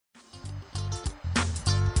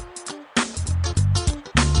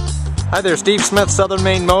Hi there, Steve Smith, Southern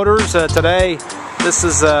Maine Motors. Today, this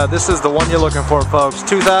is the one you're looking for, folks.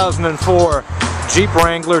 2004 Jeep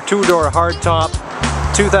Wrangler, two-door hardtop.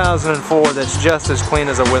 2004, that's just as clean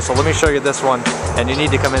as a whistle. Let me show you this one, and you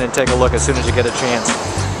need to come in and take a look as soon as you get a chance.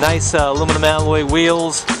 Nice aluminum alloy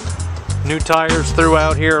wheels, new tires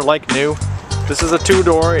throughout here, like new. This is a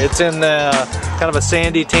two-door. It's in kind of a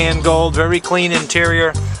sandy tan gold, very clean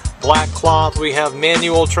interior. Black cloth. We have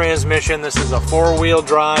manual transmission. This is a four-wheel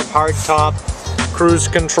drive, hardtop, cruise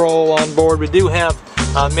control on board. We do have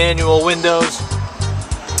manual windows,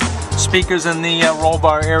 speakers in the roll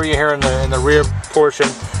bar area here in the rear portion.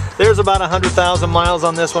 There's about 100,000 miles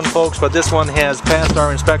on this one, folks, but this one has passed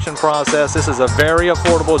our inspection process. This is a very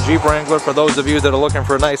affordable Jeep Wrangler for those of you that are looking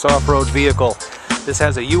for a nice off-road vehicle. This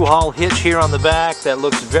has a U-Haul hitch here on the back that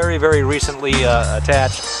looks very, very recently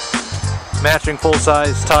attached. Matching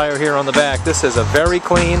full-size tire here on the back. This is a very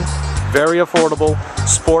clean, very affordable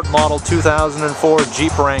sport model 2004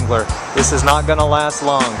 Jeep Wrangler. This is not going to last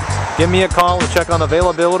long. Give me a call and check on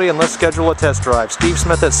availability, and let's schedule a test drive. Steve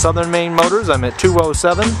Smith at Southern Maine Motors. I'm at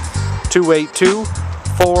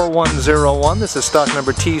 207-282-4101. This is stock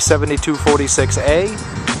number T7246A.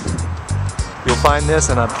 You'll find this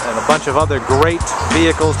and a bunch of other great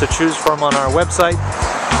vehicles to choose from on our website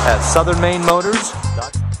at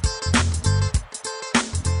southernmainemotors.com.